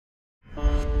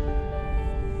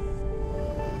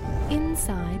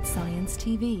Inside Science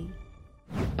TV.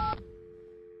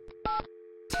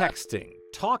 Texting,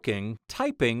 talking,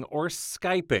 typing, or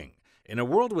Skyping. In a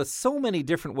world with so many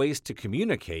different ways to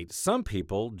communicate, some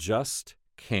people just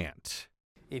can't.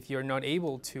 If you're not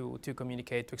able to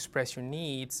communicate, to express your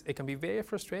needs, it can be very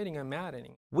frustrating and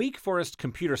maddening. Wake Forest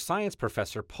computer science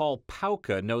professor Paul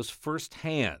Pauka knows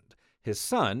firsthand. His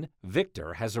son,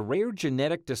 Victor, has a rare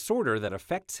genetic disorder that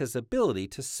affects his ability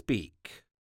to speak.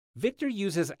 Victor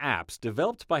uses apps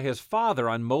developed by his father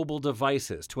on mobile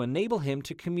devices to enable him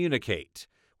to communicate.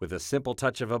 With a simple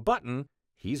touch of a button,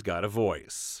 he's got a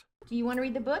voice. Do you want to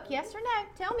read the book? Yes or no?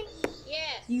 Tell me.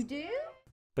 Yes. You do?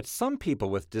 But some people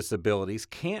with disabilities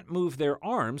can't move their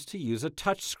arms to use a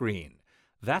touchscreen.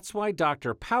 That's why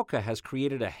Dr. Pauka has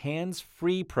created a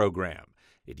hands-free program.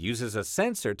 It uses a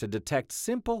sensor to detect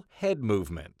simple head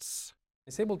movements.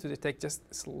 It's able to detect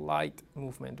just slight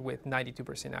movement with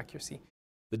 92% accuracy.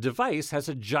 The device has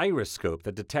a gyroscope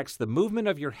that detects the movement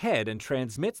of your head and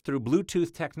transmits through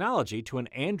Bluetooth technology to an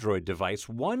Android device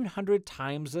 100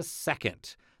 times a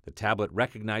second. The tablet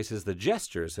recognizes the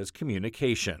gestures as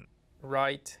communication.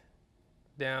 Right,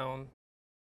 down.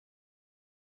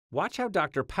 Watch how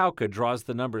Dr. Pauka draws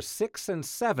the numbers 6 and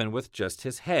 7 with just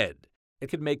his head. It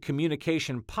could make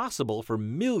communication possible for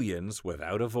millions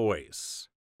without a voice.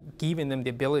 Giving them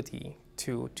the ability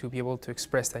to be able to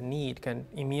express that need can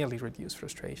immediately reduce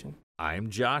frustration. I'm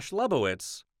Josh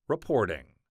Lebowitz, reporting.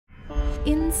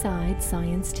 Inside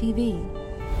Science TV.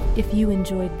 If you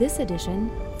enjoyed this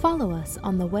edition, follow us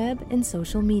on the web and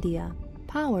social media.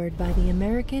 Powered by the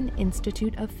American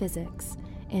Institute of Physics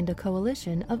and a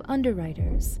coalition of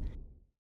underwriters.